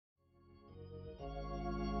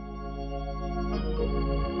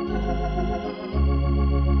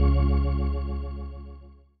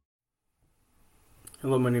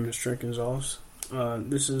Hello, my name is Trent Gonzalez.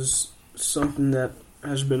 This is something that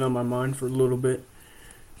has been on my mind for a little bit.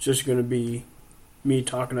 It's just going to be me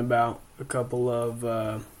talking about a couple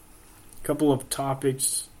of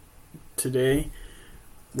topics today.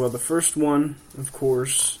 Well, the first one, of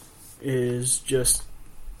course, is just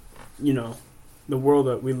the world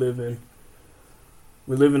that we live in.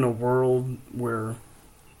 We live in a world where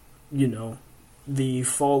the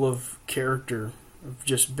fall of character, of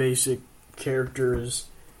just basic character, is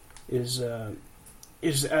at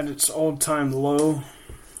its all-time low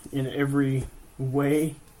in every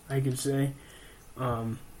way, I could say.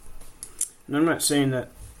 And I'm not saying that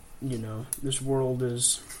this world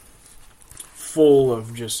is full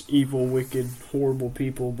of just evil, wicked, horrible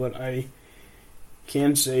people, but I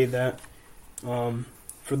can say that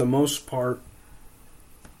for the most part,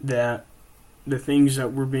 that the things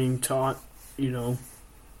that we're being taught,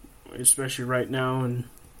 especially right now, and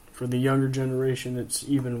for the younger generation, it's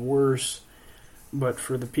even worse. But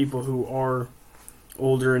for the people who are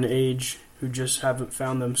older in age, who just haven't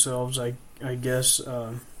found themselves, I guess,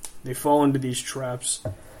 they fall into these traps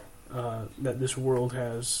that this world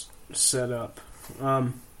has set up.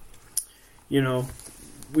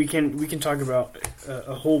 We can talk about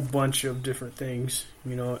a whole bunch of different things.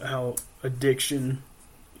 How addiction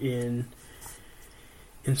in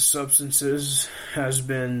substances has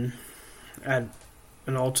been at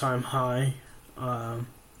an all-time high, and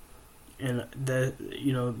that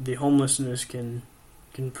the homelessness can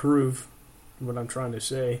prove what I'm trying to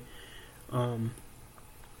say. I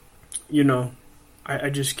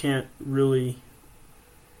just can't really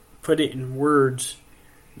put it in words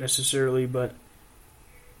necessarily, but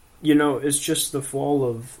it's just the fall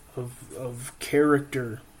of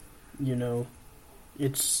character.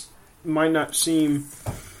 It might not seem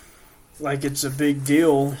like it's a big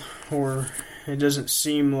deal, or it doesn't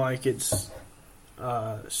seem like it's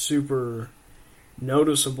super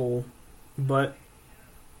noticeable, but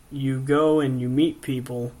you go and you meet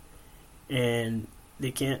people and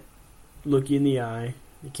they can't look you in the eye,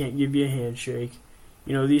 they can't give you a handshake.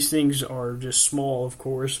 These things are just small, of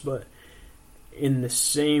course, but in the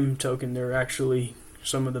same token, they're actually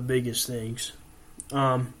some of the biggest things.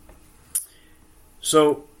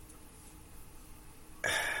 So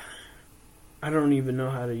I don't even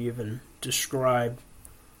know how to even describe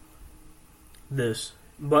this,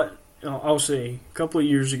 but I'll say a couple of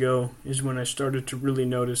years ago is when I started to really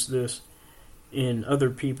notice this in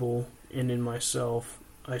other people and in myself.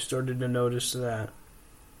 I started to notice that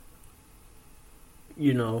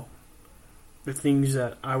the things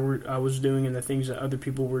that I was doing and the things that other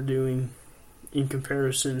people were doing in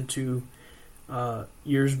comparison to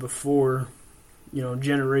years before,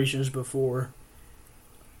 generations before,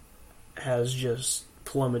 has just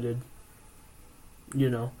plummeted.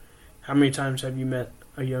 How many times have you met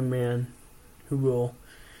a young man who will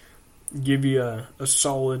give you a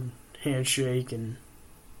solid handshake and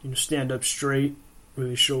stand up straight with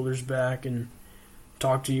his shoulders back and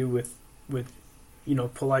talk to you with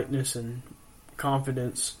politeness and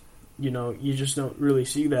confidence? You just don't really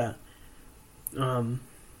see that.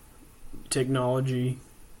 Technology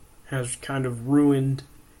has kind of ruined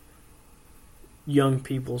young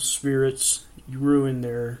people's spirits. You ruin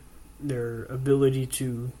their ability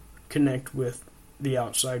to connect with the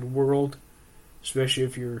outside world, especially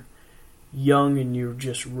if you're young and you're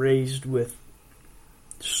just raised with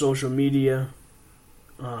social media.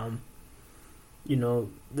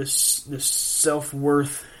 This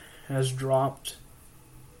self-worth has dropped,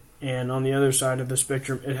 and on the other side of the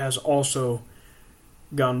spectrum, it has also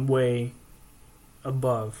gone way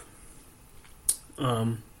above,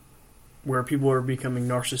 where people are becoming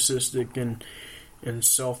narcissistic and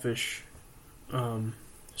selfish.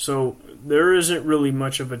 So there isn't really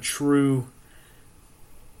much of a true,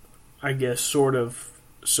 I guess, sort of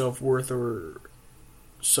self-worth or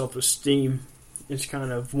self-esteem. It's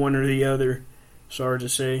kind of one or the other. Sorry to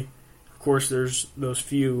say. Of course, there's those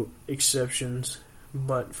few exceptions,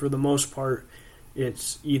 but for the most part,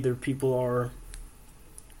 it's either people are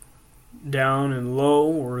down and low,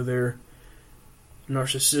 or they're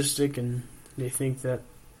narcissistic and they think that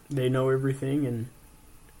they know everything, and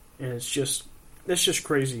it's just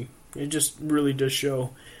crazy. It just really does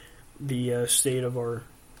show the state of our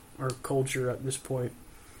culture at this point.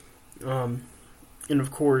 And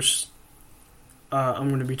of course, I'm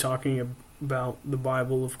going to be talking about the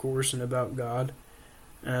Bible, of course, and about God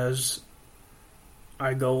as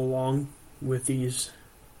I go along with these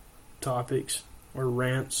topics, or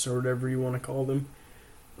rants, or whatever you want to call them.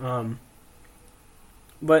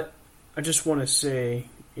 But I just want to say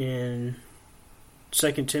in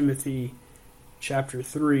 2 Timothy chapter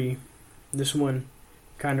 3, this one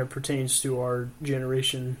kind of pertains to our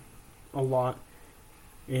generation a lot.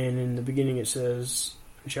 And in the beginning it says,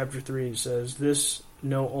 in chapter 3 it says, "This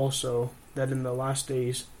know also, that in the last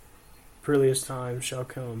days perilous times shall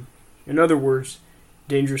come." In other words,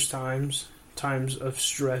 dangerous times, times of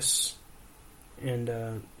stress,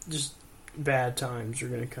 and just bad times are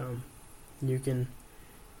going to come. You can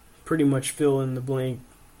pretty much fill in the blank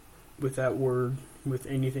with that word with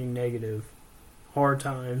anything negative. Hard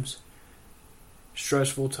times,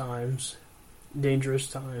 stressful times, dangerous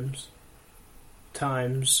times,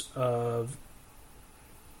 times of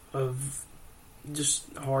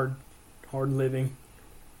just hard living.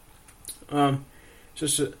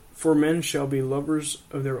 For men shall be lovers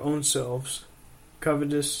of their own selves,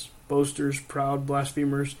 covetous, boasters, proud,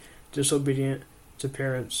 blasphemers, disobedient to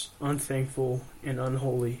parents, unthankful, and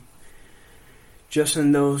unholy. Just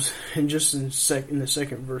in those, and just in the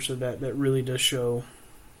second verse of that really does show,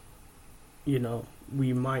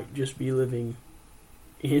 we might just be living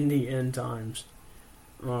in the end times.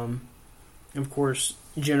 Of course,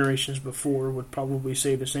 generations before would probably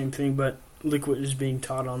say the same thing, but look what is being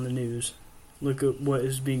taught on the news. Look at what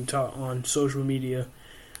is being taught on social media,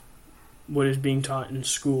 what is being taught in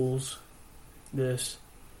schools. This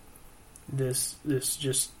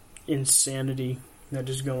just insanity that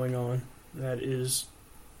is going on, that is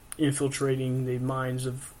infiltrating the minds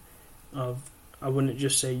of I wouldn't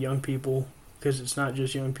just say young people, because it's not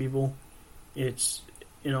just young people, it's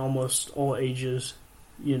in almost all ages,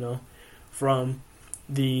 from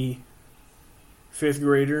the 5th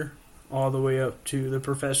grader all the way up to the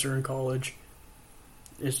professor in college.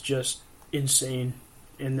 It's just insane.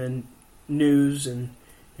 And then news and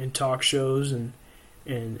talk shows and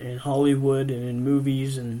Hollywood and in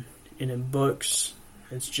movies and in books,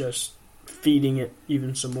 it's just feeding it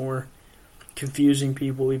even some more, confusing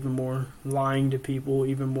people even more, lying to people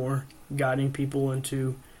even more, guiding people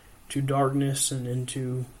into darkness and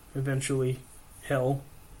into eventually hell.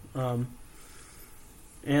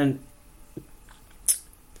 And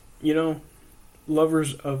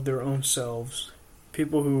lovers of their own selves,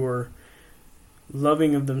 people who are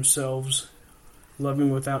loving of themselves, loving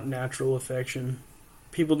without natural affection.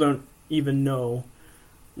 People don't even know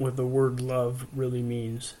what the word love really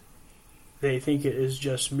means. They think it is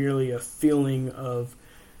just merely a feeling of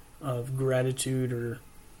gratitude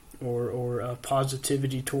or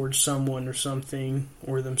positivity towards someone or something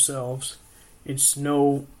or themselves.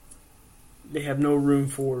 They have no room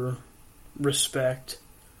for respect.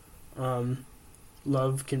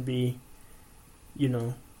 Love can be,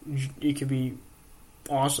 it can be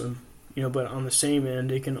awesome, but on the same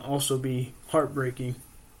end, it can also be heartbreaking.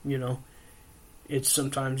 It's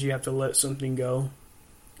sometimes you have to let something go,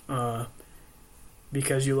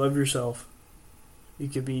 because you love yourself.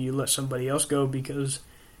 It could be you let somebody else go because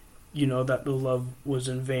that the love was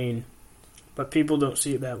in vain. But people don't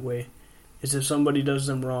see it that way. It's if somebody does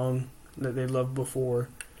them wrong that they loved before,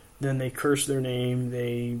 then they curse their name,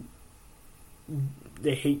 they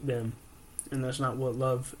hate them, and that's not what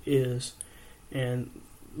love is. And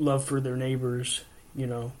love for their neighbors,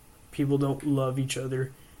 people don't love each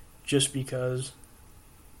other just because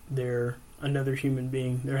they're another human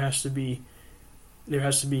being. There has to be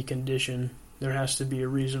a condition. There has to be a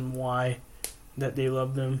reason why that they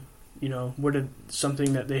love them.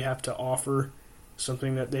 Something that they have to offer,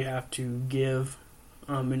 something that they have to give,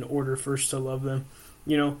 in order first to love them.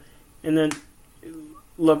 And then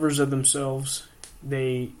lovers of themselves,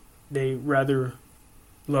 they rather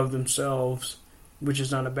love themselves, which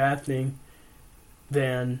is not a bad thing,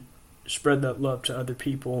 than spread that love to other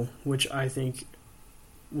people, which I think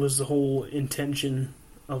was the whole intention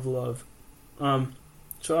of love.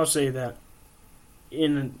 So I'll say that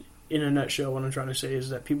in a nutshell, what I'm trying to say is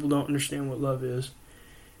that people don't understand what love is,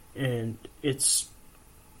 and it's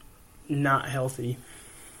not healthy.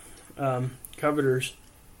 Coveters,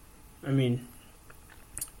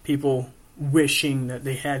 people wishing that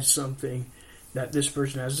they had something that this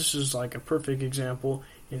person has. This is like a perfect example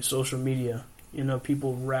in social media.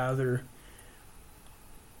 People rather,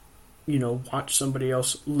 watch somebody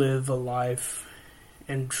else live a life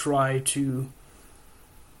and try to,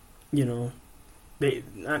 they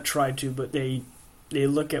not try to, but they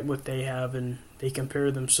look at what they have and they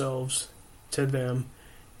compare themselves to them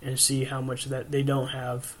and see how much that they don't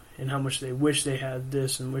have and how much they wish they had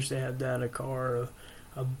this and wish they had that, a car,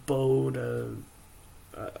 a boat, a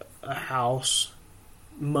house,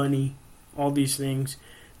 money, all these things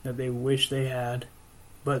that they wish they had,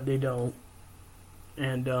 but they don't.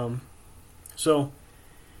 And so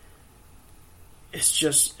it's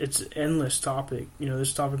an endless topic.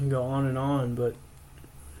 This topic can go on, but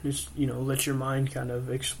just let your mind kind of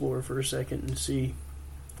explore for a second and see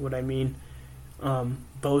what I mean.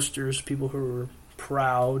 Boasters, people who are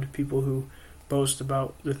proud, people who boast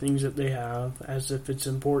about the things that they have as if it's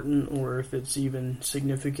important or if it's even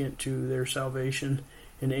significant to their salvation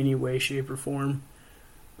in any way, shape, or form.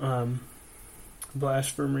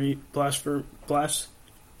 Blasphemers,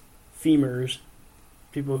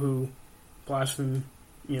 people who blaspheme,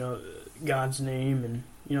 God's name, and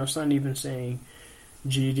it's not even saying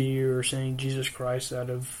GD or saying Jesus Christ out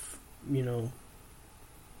of, in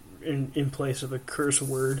place of a curse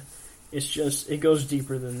word. It's just, it goes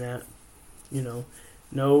deeper than that.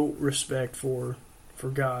 No respect for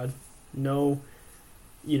God. No,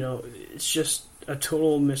 it's just a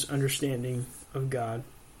total misunderstanding of God.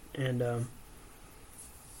 And,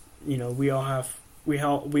 we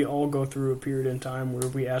all go through a period in time where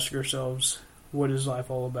we ask ourselves, what is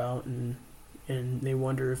life all about? And they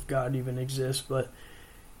wonder if God even exists. And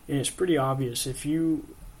it's pretty obvious. If you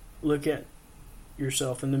look at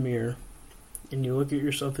yourself in the mirror and you look at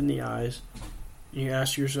yourself in the eyes and you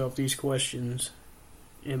ask yourself these questions,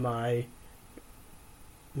 what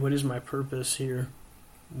is my purpose here?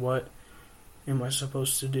 What am I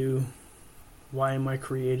supposed to do? Why am I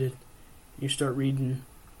created? You start reading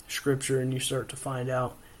scripture and you start to find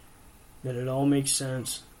out that it all makes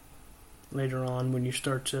sense later on when you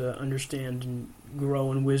start to understand and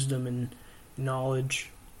grow in wisdom and knowledge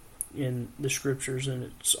in the scriptures, and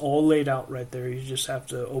it's all laid out right there. You just have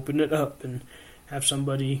to open it up and have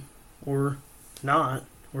somebody, or not,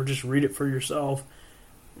 or just read it for yourself,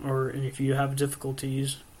 and if you have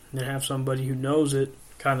difficulties, then have somebody who knows it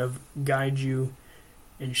kind of guide you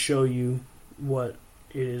and show you what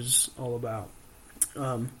it is all about.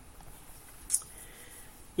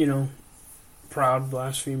 Proud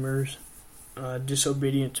blasphemers,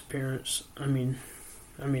 disobedient to parents. I mean,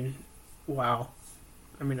 wow.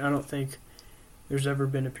 I don't think there's ever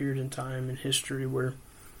been a period in time in history where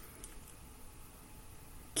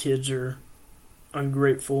kids are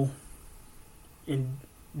ungrateful and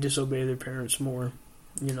disobey their parents more.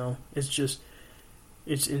 It's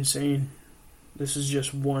insane. This is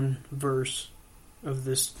just one verse of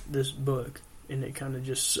this book, and it kind of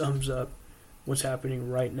just sums up what's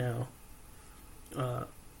happening right now.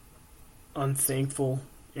 Unthankful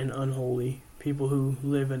and unholy. People who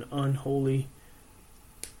live an unholy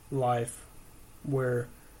life where,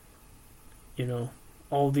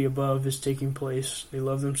 all the above is taking place. They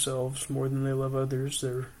love themselves more than they love others.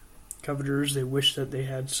 They're coveters. They wish that they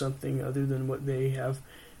had something other than what they have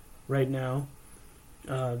right now.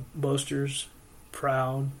 Boasters,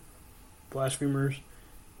 proud, blasphemers,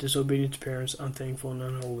 disobedient to parents, unthankful, and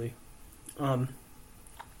unholy. And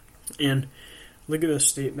look at the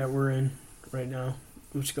state that we're in right now.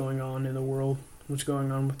 What's going on in the world? What's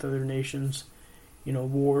going on with other nations?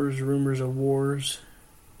 Wars, rumors of wars.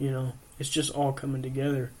 It's just all coming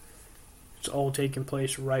together. It's all taking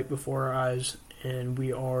place right before our eyes, and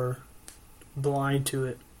we are blind to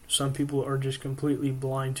it. Some people are just completely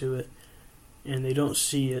blind to it, and they don't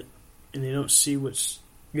see it, and they don't see what's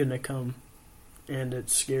going to come, and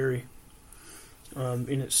it's scary, and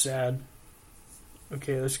it's sad.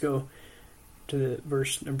 Okay, let's go to the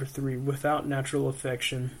verse number 3. Without natural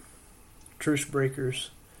affection, truce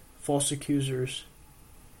breakers, false accusers.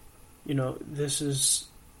 This is...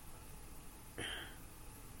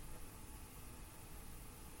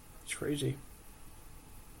 It's crazy.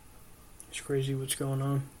 It's crazy what's going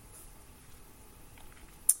on.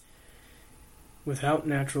 Without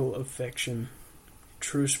natural affection,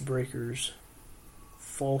 truce breakers,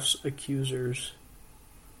 false accusers.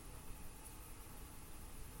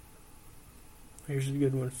 Here's a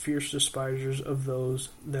good one. Fierce despisers of those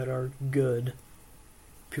that are good.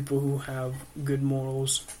 People who have good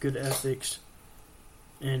morals, good ethics,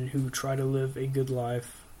 and who try to live a good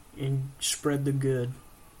life and spread the good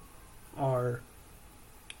are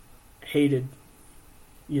hated.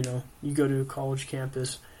 You go to a college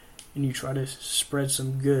campus and you try to spread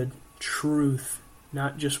some good truth,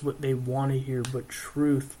 not just what they want to hear, but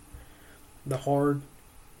truth, the hard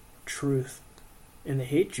truth, and they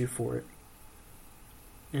hate you for it.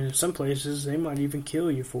 And in some places, they might even kill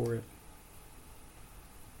you for it.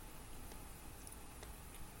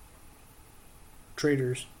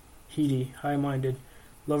 Traitors, heady, high-minded,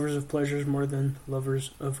 lovers of pleasures more than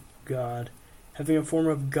lovers of God, having a form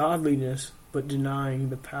of godliness, but denying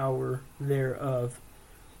the power thereof.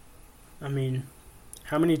 How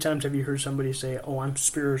many times have you heard somebody say, "Oh, I'm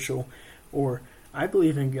spiritual," or "I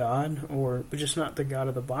believe in God," but just not the God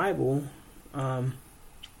of the Bible?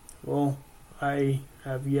 Well, I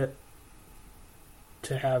have yet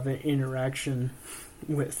to have an interaction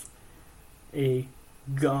with a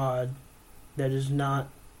God that is not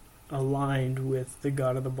aligned with the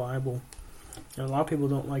God of the Bible. And a lot of people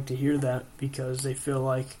don't like to hear that because they feel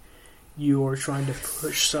like you are trying to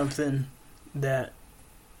push something that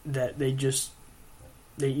they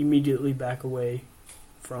immediately back away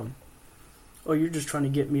from. Oh, you're just trying to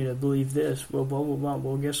get me to believe this. Well, blah, blah, blah.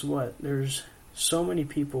 Well, guess what? There's so many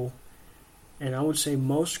people, and I would say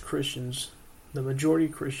most Christians, the majority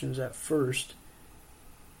of Christians at first,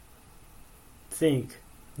 think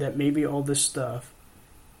that maybe all this stuff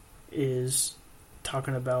is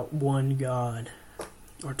talking about one God,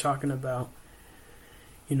 or talking about,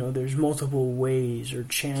 there's multiple ways or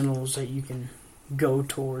channels that you can go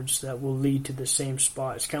towards that will lead to the same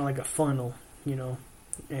spot. It's kind of like a funnel,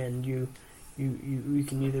 and you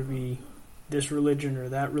can either be this religion or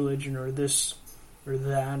this or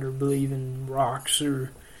that, or believe in rocks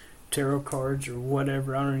or tarot cards or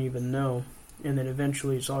whatever, I don't even know. And then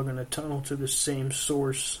eventually it's all going to tunnel to the same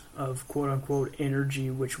source of quote-unquote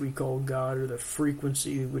energy, which we call God, or the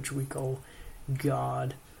frequency, which we call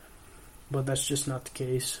God. But that's just not the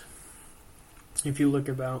case. If you look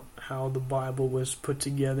about how the Bible was put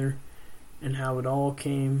together and how it all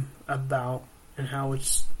came about and how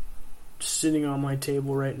it's sitting on my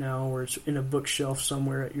table right now, or it's in a bookshelf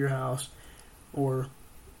somewhere at your house, or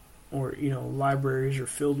libraries are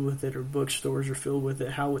filled with it, or bookstores are filled with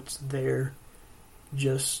it, how it's there.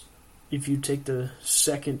 Just if you take the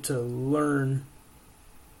second to learn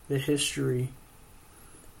the history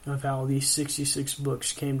of how these 66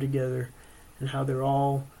 books came together and how they're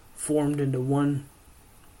all formed into one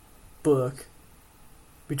book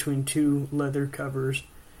between two leather covers,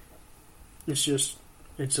 it's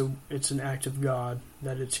an act of God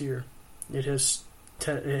that it's here. It has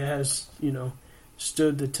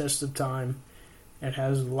stood the test of time. It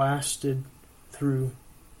has lasted through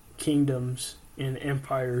kingdoms and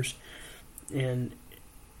empires, and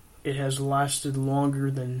it has lasted longer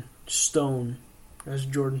than stone, as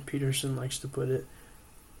Jordan Peterson likes to put it.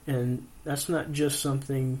 And that's not just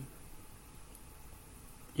something,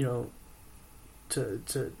 to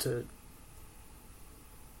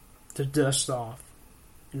dust off.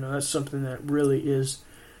 That's something that really is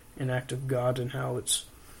an act of God, and how it's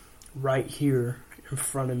right here in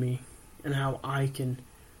front of me, and how I can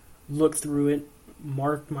look through it,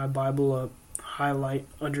 mark my Bible up, highlight,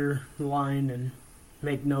 underline, and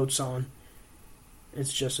make notes on.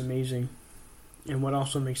 It's just amazing. And what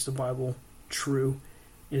also makes the Bible true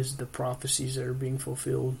is the prophecies that are being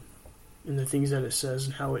fulfilled, and the things that it says,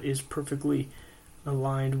 and how it is perfectly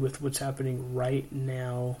aligned with what's happening right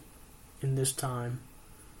now in this time.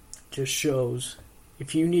 Just shows,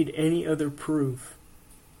 if you need any other proof,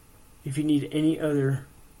 if you need any other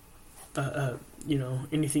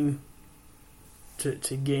anything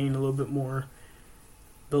to gain a little bit more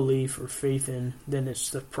belief or faith in, then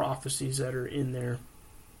it's the prophecies that are in there.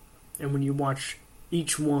 And when you watch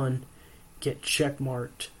each one get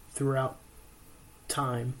checkmarked throughout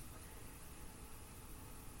time,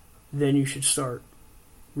 then you should start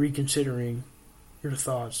reconsidering your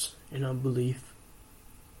thoughts and unbelief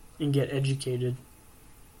and get educated.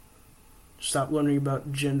 Stop learning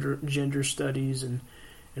about gender studies and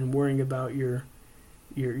worrying about your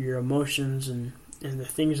emotions and the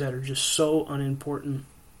things that are just so unimportant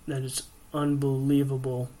that it's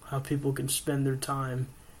unbelievable how people can spend their time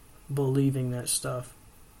believing that stuff.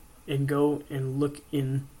 And go and look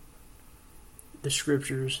in the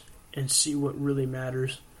scriptures and see what really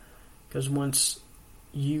matters. Because once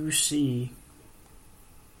you see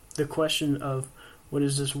the question of what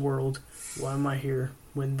is this world, why am I here,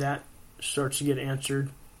 when that starts to get answered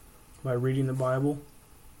by reading the Bible,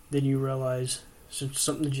 then you realize, since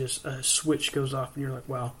something just, a switch goes off and you're like,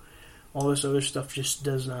 wow, all this other stuff just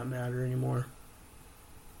does not matter anymore.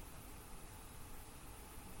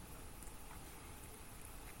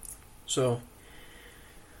 So,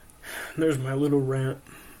 there's my little rant.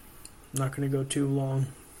 I'm not going to go too long,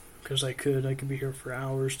 because I could be here for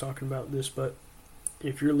hours talking about this, but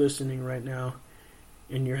if you're listening right now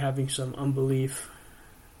and you're having some unbelief,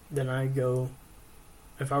 then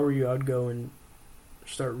if I were you, I'd go and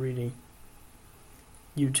start reading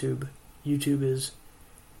YouTube.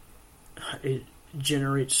 It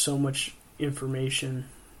generates so much information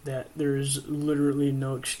that there is literally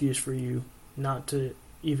no excuse for you not to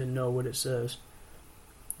even know what it says.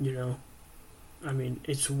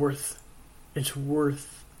 It's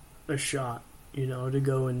worth a shot, to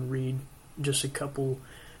go and read just a couple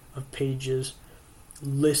of pages,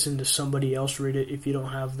 listen to somebody else read it if you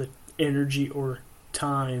don't have the energy or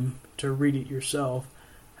time to read it yourself.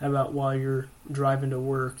 How about while you're driving to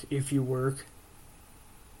work, if you work,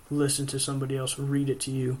 listen to somebody else read it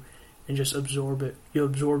to you and just absorb it. You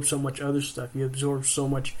absorb so much other stuff. You absorb so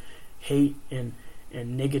much hate and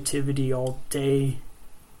negativity all day,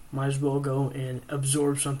 might as well go and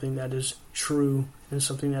absorb something that is true and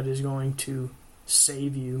something that is going to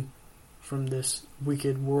save you from this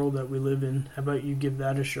wicked world that we live in. How about you give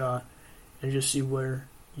that a shot and just see where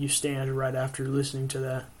you stand right after listening to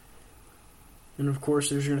that? And of course,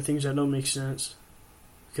 there's going to be things that don't make sense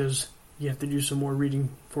because you have to do some more reading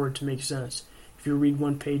for it to make sense. If you read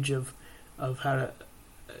one page of To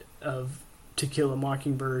Kill a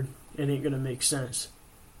Mockingbird, it ain't going to make sense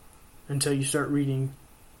until you start reading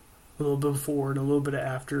a little bit before and a little bit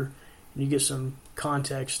after, and you get some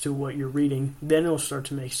context to what you're reading. Then it'll start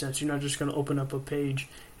to make sense. You're not just going to open up a page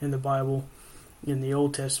in the Bible, in the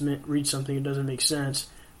Old Testament, read something that doesn't make sense.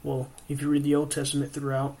 Well, if you read the Old Testament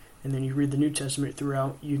throughout, and then you read the New Testament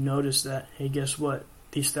throughout, you notice that, hey, guess what?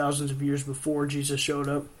 These thousands of years before Jesus showed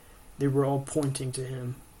up, they were all pointing to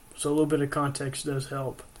him. So a little bit of context does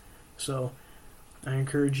help. So I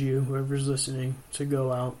encourage you, whoever's listening, to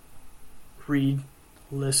go out, read,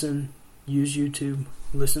 listen, use YouTube,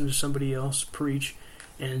 listen to somebody else preach,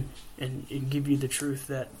 and give you the truth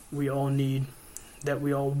that we all need, that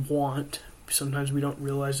we all want. Sometimes we don't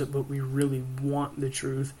realize it, but we really want the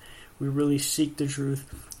truth. We really seek the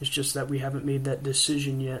truth. It's just that we haven't made that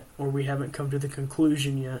decision yet, or we haven't come to the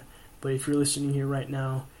conclusion yet. But if you're listening here right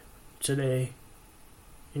now, today,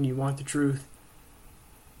 and you want the truth,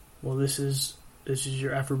 well, this is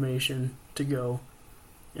your affirmation to go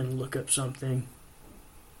and look up something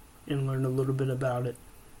and learn a little bit about it.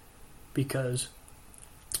 Because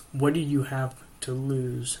what do you have to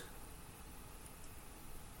lose?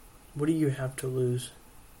 What do you have to lose?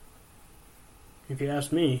 If you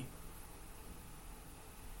ask me,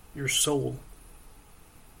 your soul,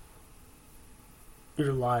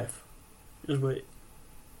 your life is what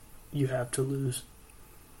you have to lose.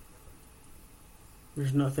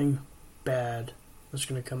 There's nothing bad that's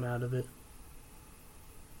going to come out of it.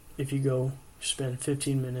 If you go spend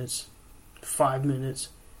 15 minutes, 5 minutes,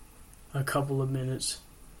 a couple of minutes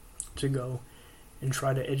to go and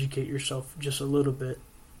try to educate yourself just a little bit,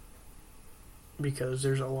 because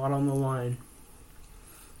there's a lot on the line.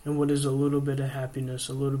 And what is a little bit of happiness,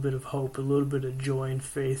 a little bit of hope, a little bit of joy and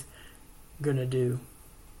faith going to do?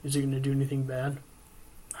 Is it going to do anything bad?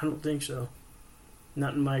 I don't think so.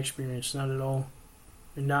 Not in my experience, not at all.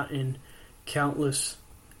 And not in countless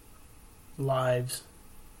lives.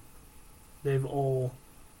 They've all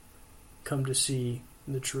come to see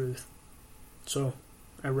the truth. So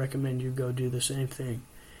I recommend you go do the same thing.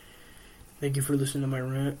 Thank you for listening to my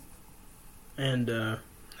rant, and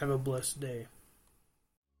have a blessed day.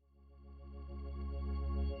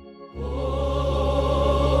 Oh.